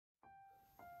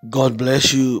God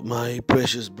bless you, my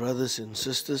precious brothers and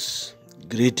sisters.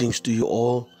 Greetings to you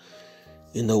all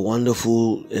in the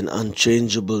wonderful and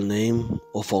unchangeable name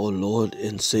of our Lord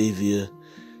and Savior,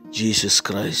 Jesus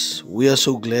Christ. We are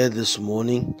so glad this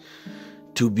morning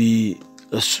to be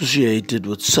associated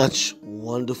with such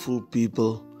wonderful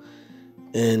people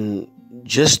and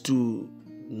just to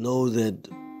know that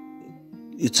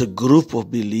it's a group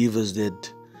of believers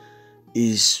that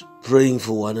is praying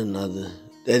for one another.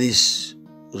 That is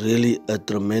really a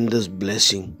tremendous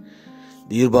blessing.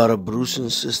 Dierbare broers en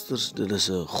susters, dit is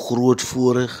 'n groot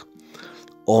voorreg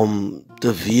om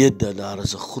te weet dat daar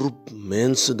is 'n groep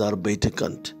mense daar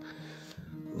buitekant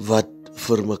wat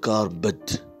vir mekaar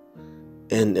bid.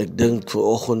 En ek dink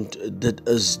vanoggend dit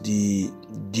is die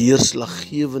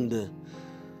deurslaggewende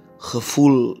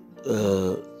gevoel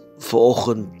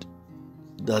vanoggend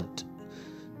dat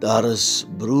daar is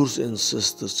broers en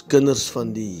susters, kinders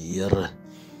van die Here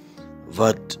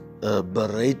wat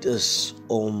bereid is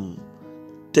om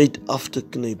tyd af te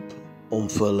knyp om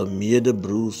vir hulle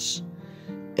medebroers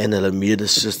en hulle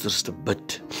medesusters te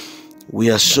bid. We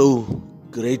are so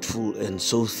grateful and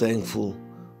so thankful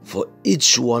for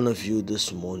each one of you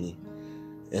this morning.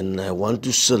 And I want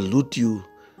to salute you,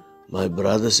 my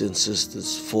brothers and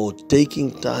sisters, for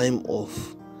taking time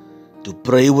off to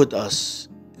pray with us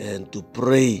and to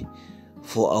pray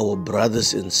for our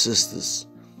brothers and sisters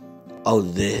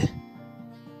out there.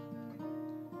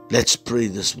 Let's pray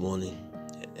this morning.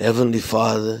 Heavenly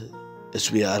Father,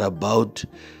 as we are about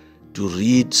to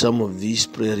read some of these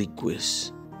prayer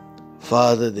requests,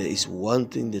 Father, there is one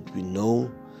thing that we know,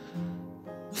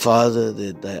 Father,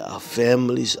 that there are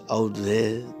families out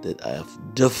there that have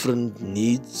different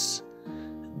needs,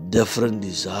 different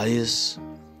desires,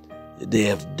 they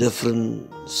have different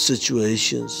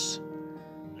situations.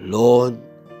 Lord,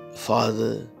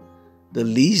 Father, the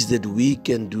least that we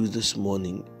can do this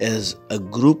morning as a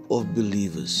group of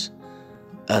believers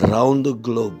around the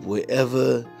globe,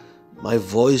 wherever my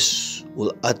voice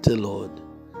will utter, Lord,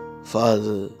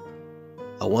 Father,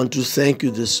 I want to thank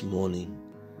you this morning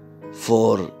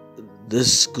for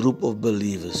this group of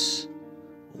believers,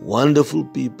 wonderful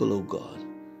people, oh God,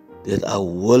 that are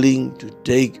willing to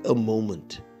take a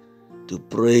moment to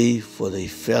pray for their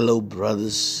fellow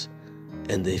brothers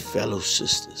and their fellow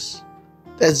sisters.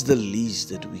 That's the least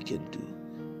that we can do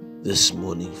this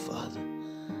morning, Father.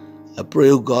 I pray,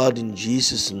 oh God, in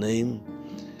Jesus' name,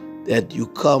 that you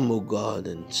come, oh God,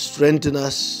 and strengthen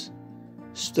us,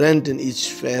 strengthen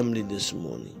each family this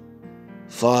morning.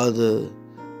 Father,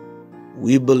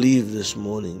 we believe this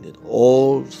morning that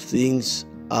all things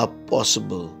are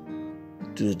possible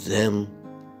to them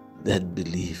that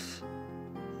believe.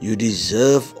 You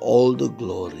deserve all the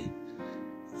glory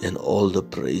and all the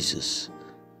praises.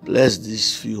 Bless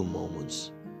these few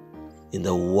moments in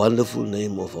the wonderful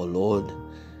name of our Lord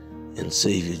and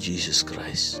Savior Jesus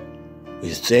Christ. We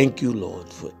thank you, Lord,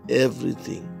 for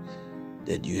everything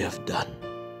that you have done.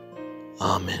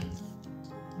 Amen.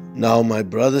 Now, my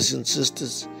brothers and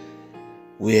sisters,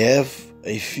 we have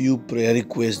a few prayer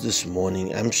requests this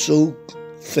morning. I'm so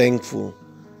thankful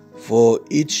for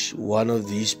each one of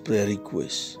these prayer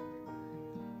requests.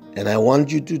 And I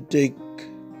want you to take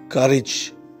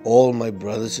courage, all my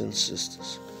brothers and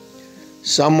sisters.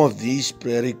 Some of these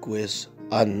prayer requests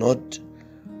are not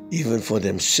even for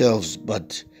themselves,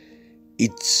 but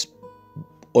it's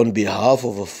on behalf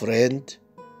of a friend,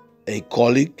 a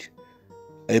colleague,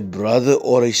 a brother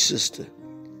or a sister.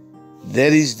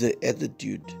 That is the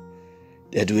attitude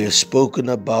that we have spoken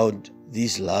about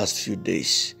these last few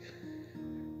days.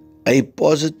 A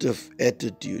positive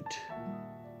attitude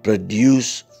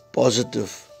produces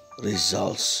positive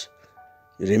results.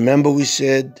 Remember we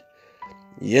said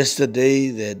yesterday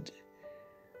that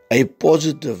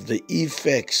the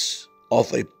effects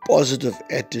of a positive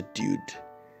attitude,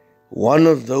 one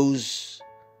of those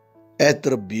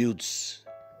attributes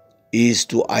is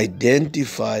to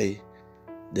identify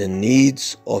the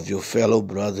needs of your fellow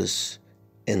brothers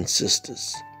and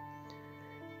sisters,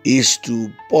 is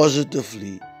to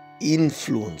positively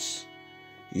influence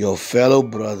your fellow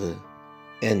brother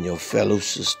and your fellow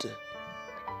sister.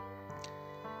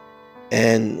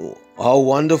 And how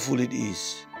wonderful it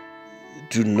is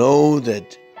to know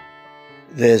that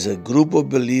there's a group of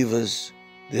believers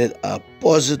that are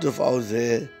positive out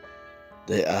there.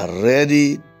 They are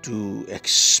ready to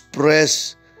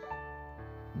express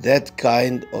that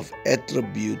kind of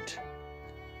attribute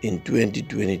in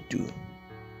 2022.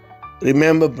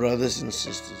 Remember, brothers and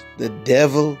sisters, the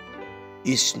devil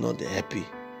is not happy.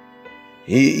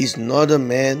 He is not a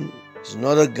man, he's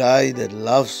not a guy that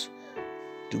loves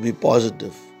to be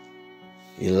positive.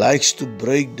 He likes to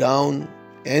break down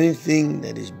anything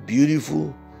that is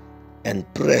beautiful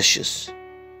and precious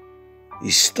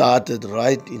is started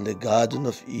right in the Garden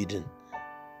of Eden.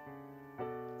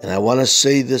 And I want to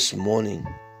say this morning,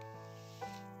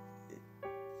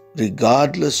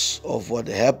 regardless of what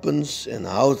happens and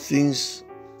how things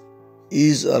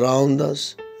is around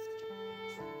us,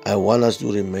 I want us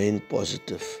to remain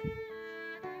positive.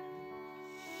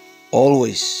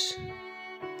 Always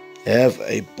have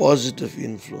a positive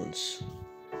influence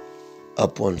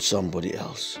upon somebody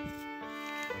else.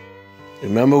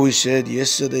 Remember we said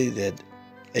yesterday that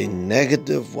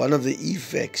one of the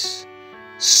effects,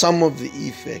 some of the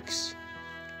effects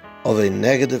of a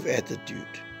negative attitude,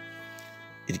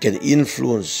 it can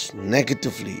influence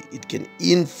negatively. It can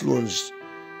influence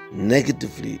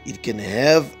negatively. It can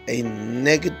have a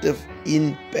negative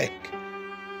impact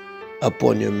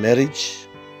upon your marriage,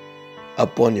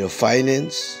 upon your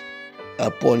finance,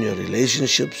 upon your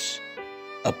relationships,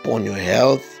 upon your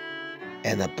health,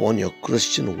 and upon your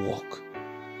Christian walk.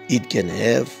 It can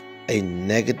have a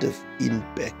negative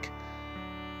impact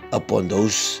upon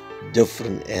those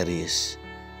different areas.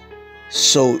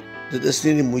 So, dit is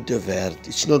nie die moeite werd.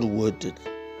 It's not worth it,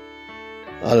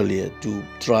 hallelujah, to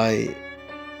try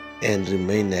and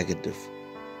remain negative.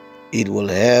 It will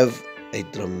have a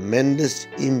tremendous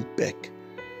impact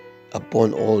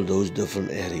upon all those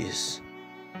different areas.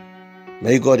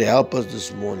 May God help us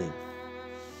this morning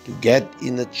to get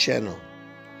in the channel.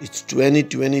 It's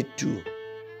 2022.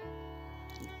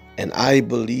 And I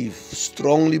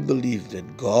strongly believe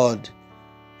that God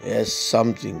has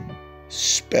something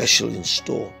special in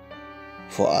store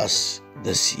for us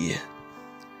this year.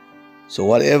 So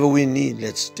whatever we need,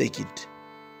 let's take it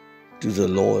to the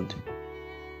Lord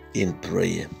in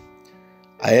prayer.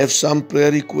 I have some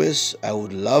prayer requests. I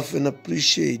would love and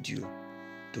appreciate you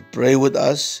to pray with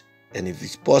us. And if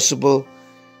it's possible,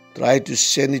 try to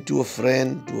send it to a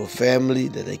friend, to a family,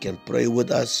 that they can pray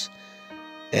with us.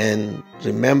 And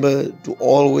remember to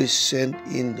always send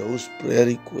in those prayer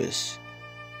requests.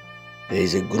 There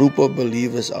is a group of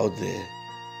believers out there.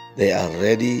 They are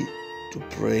ready to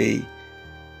pray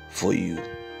for you.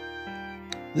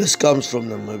 This comes from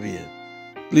Namibia.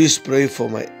 Please pray for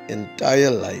my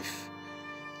entire life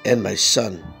and my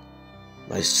son.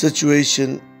 My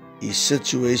situation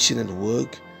at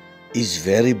work is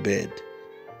very bad,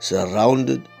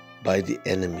 surrounded by the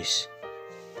enemies.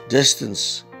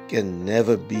 Distance can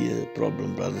never be a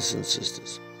problem, brothers and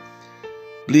sisters.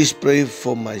 Please pray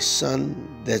for my son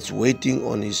that's waiting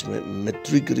on his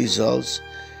matric results,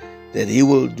 that he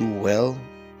will do well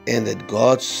and that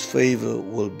God's favor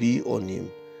will be on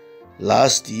him.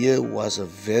 Last year was a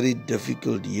very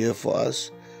difficult year for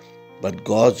us, but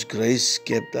God's grace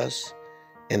kept us,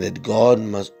 and that God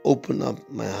must open up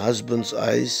my husband's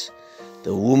eyes.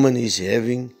 The woman he's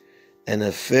having an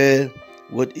affair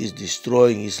with is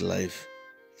destroying his life.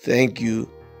 Thank you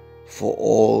for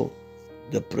all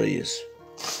the prayers.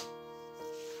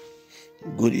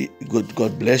 Good.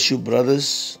 God bless you,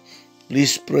 brothers.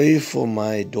 Please pray for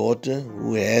my daughter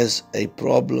who has a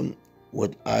problem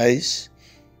with eyes.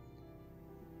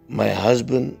 My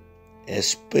husband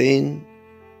has pain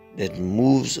that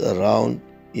moves around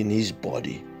in his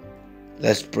body.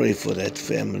 Let's pray for that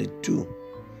family too.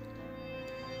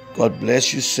 God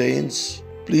bless you, saints.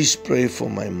 Please pray for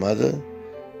my mother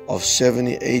of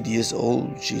 78 years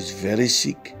old. She's very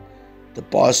sick. The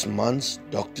past months,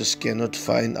 doctors cannot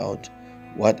find out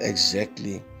what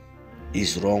exactly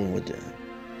is wrong with her.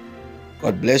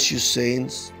 God bless you,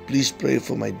 saints. Please pray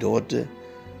for my daughter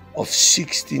of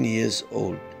 16 years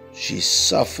old. She's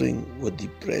suffering with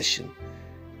depression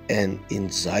and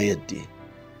anxiety.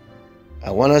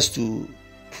 I want us to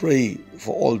pray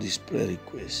for all these prayer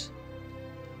requests,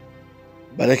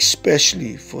 but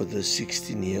especially for the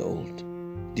 16-year-old.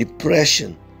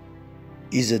 Depression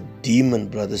is a demon,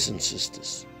 brothers and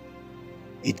sisters.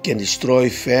 It can destroy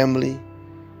family.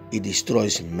 It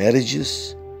destroys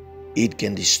marriages. It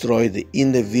can destroy the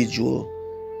individual.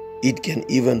 It can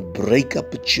even break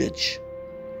up a church.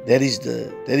 That is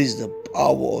the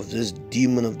power of this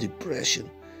demon of depression.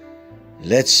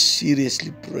 Let's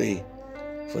seriously pray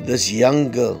for this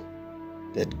young girl,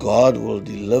 that God will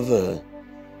deliver her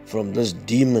from this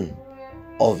demon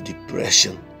of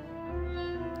depression.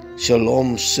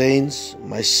 Shalom, saints.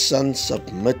 My son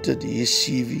submitted his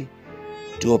CV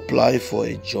to apply for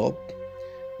a job.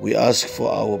 We ask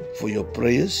for your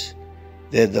prayers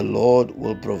that the Lord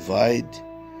will provide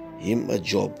him a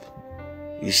job.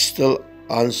 He's still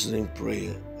answering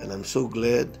prayer, and I'm so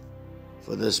glad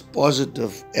for this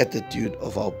positive attitude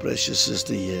of our precious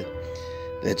sister here,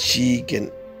 that she can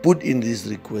put in these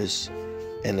requests,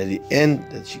 and at the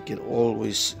end that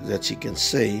she can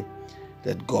say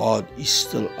that God is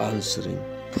still answering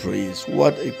prayers.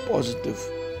 What a positive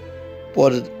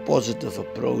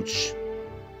approach,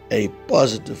 a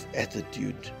positive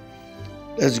attitude.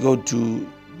 Let's go to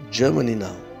Germany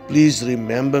now. Please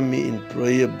remember me in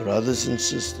prayer, brothers and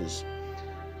sisters.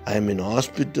 I am in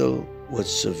hospital with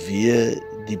severe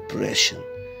depression.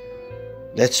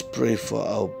 Let's pray for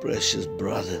our precious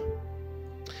brother.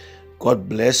 God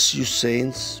bless you,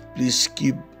 saints. Please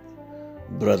keep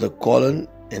Brother Colin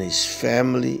and his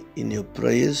family in your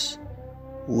prayers,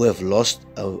 who have lost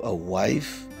a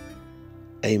wife,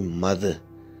 a mother.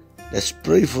 Let's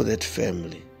pray for that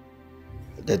family,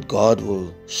 that God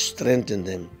will strengthen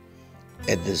them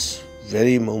at this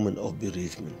very moment of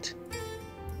bereavement.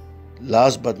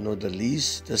 Last but not the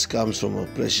least, this comes from a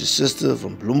precious sister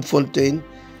from Bloemfontein.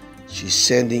 She's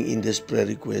sending in this prayer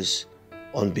request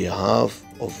on behalf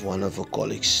of one of her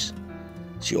colleagues.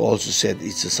 She also said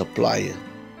it's a supplier.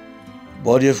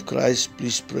 Body of Christ,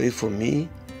 please pray for me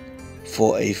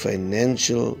for a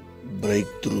financial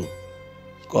breakthrough.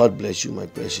 God bless you, my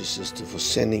precious sister, for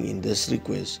sending in this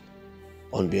request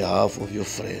on behalf of your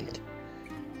friend.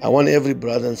 I want every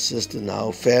brother and sister now,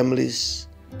 families,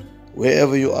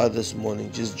 wherever you are this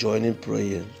morning, just join in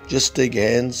prayer. Just take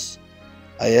hands.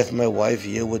 I have my wife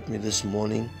here with me this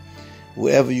morning.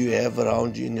 Whoever you have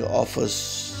around you in your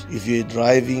office, if you're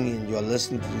driving and you are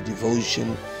listening to the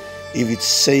devotion, if it's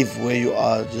safe where you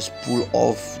are, just pull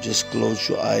off, just close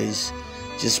your eyes,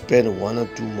 just spend 1 or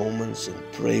 2 moments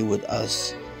and pray with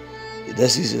us.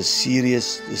 This is a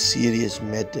serious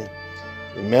matter.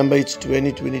 Remember, it's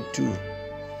 2022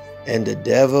 and the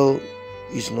devil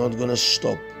is not going to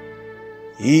stop.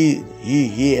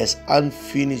 He has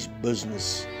unfinished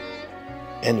business,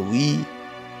 and we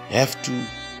have to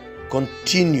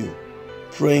continue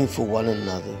praying for one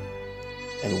another,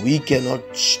 and we cannot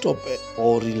stop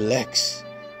or relax.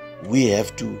 We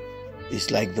have to, it's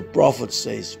like the prophet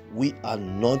says, we are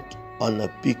not on a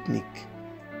picnic,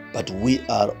 but we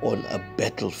are on a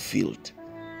battlefield.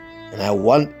 And I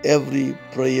want every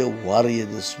prayer warrior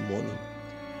this morning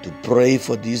to pray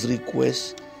for these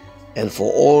requests and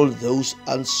for all those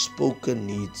unspoken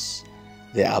needs.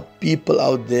 There are people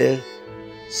out there,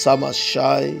 some are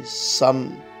shy,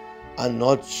 some are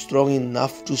not strong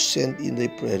enough to send in their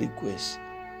prayer requests.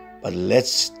 But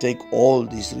let's take all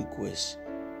these requests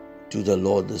to the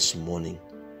Lord this morning.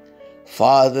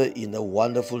 Father, in the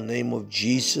wonderful name of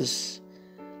Jesus,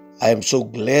 I am so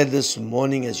glad this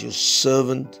morning as your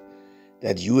servant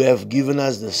that you have given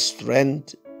us the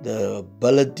strength, the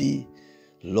ability,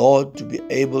 Lord, to be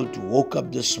able to wake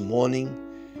up this morning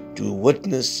to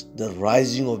witness the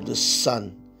rising of the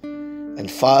sun. And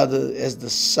Father, as the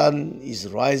sun is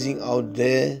rising out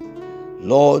there,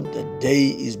 Lord, the day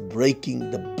is breaking,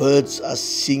 the birds are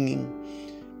singing,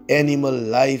 animal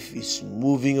life is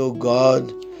moving, oh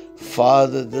God.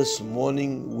 Father, this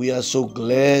morning we are so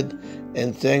glad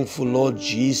and thankful, Lord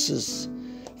Jesus,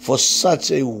 for such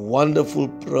a wonderful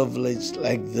privilege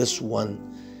like this one.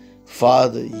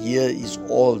 Father, here is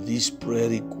all these prayer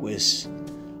requests.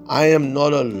 I am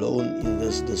not alone in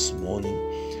this morning,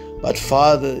 but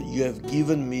Father, you have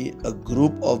given me a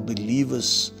group of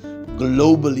believers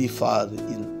globally, Father,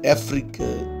 in Africa,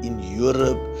 in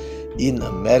Europe, in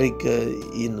America,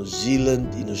 in New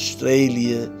Zealand, in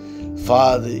Australia,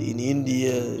 Father, in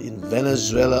India, in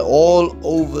Venezuela, all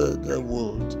over the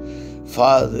world.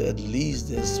 Father, at least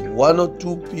there's 1 or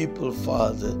 2 people,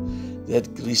 Father, that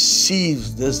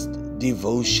receives this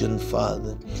devotion,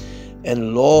 Father.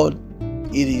 And Lord,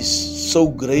 it is so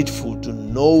grateful to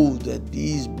know that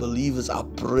these believers are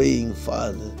praying,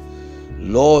 Father.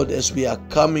 Lord, as we are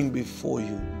coming before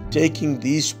you, taking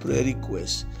these prayer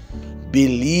requests,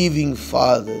 believing,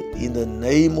 Father, in the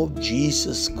name of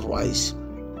Jesus Christ.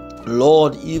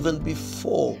 Lord, even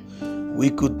before we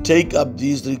could take up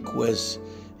these requests,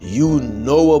 you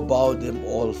know about them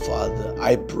all, Father.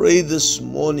 I pray this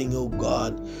morning, oh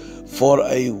God, for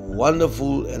a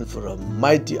wonderful and for a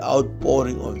mighty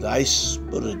outpouring of thy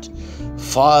Spirit.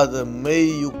 Father, may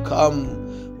you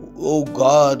come, oh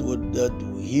God, with the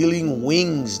healing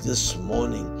wings this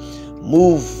morning.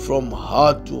 Move from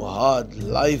heart to heart,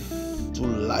 life to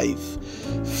life,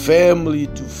 family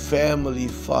to family,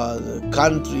 Father,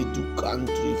 country to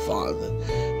country, Father.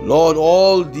 Lord,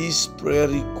 all these prayer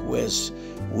requests,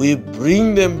 we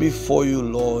bring them before you,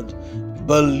 Lord,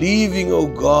 believing, oh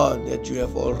God, that you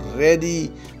have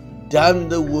already done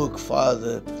the work,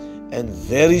 Father, and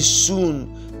very soon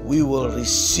we will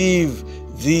receive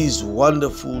these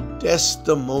wonderful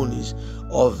testimonies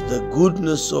of the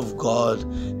goodness of God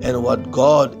and what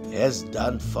God has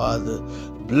done, Father.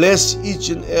 Bless each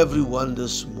and every one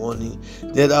this morning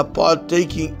that are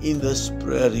partaking in this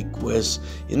prayer request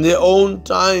in their own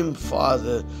time,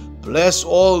 Father. Bless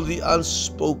all the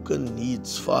unspoken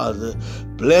needs, Father.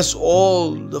 Bless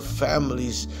all the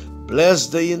families. Bless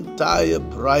the entire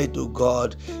bride, O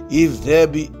God. If there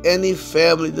be any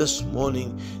family this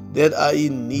morning that are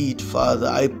in need, Father,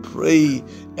 I pray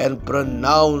and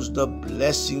pronounce the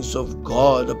blessings of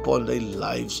God upon their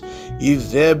lives.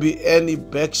 If there be any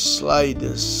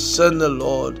backslider, sinner,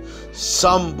 Lord,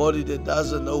 somebody that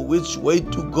doesn't know which way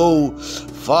to go,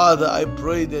 Father, I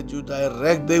pray that you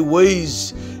direct their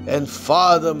ways. And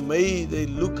Father, may they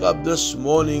look up this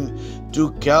morning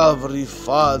to Calvary,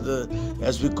 Father,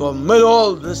 as we commit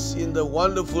all this in the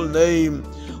wonderful name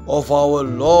of our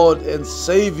Lord and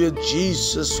Savior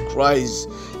Jesus Christ,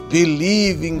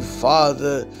 believing,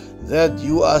 Father, that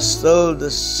you are still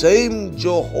the same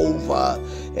Jehovah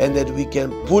and that we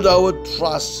can put our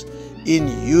trust in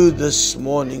you this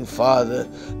morning, Father.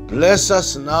 Bless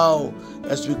us now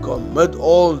as we commit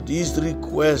all these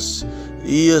requests,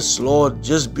 yes, Lord,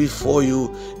 just before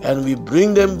you, and we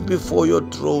bring them before your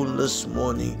throne this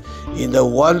morning in the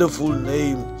wonderful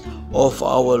name of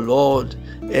our Lord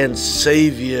and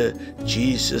Savior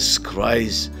Jesus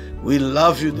Christ. We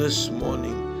love you this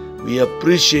morning. We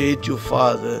appreciate you,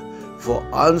 Father, for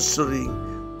answering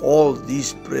all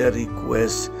these prayer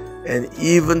requests and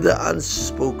even the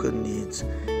unspoken needs.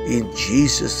 In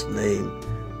Jesus' name,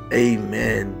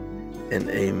 amen and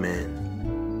amen.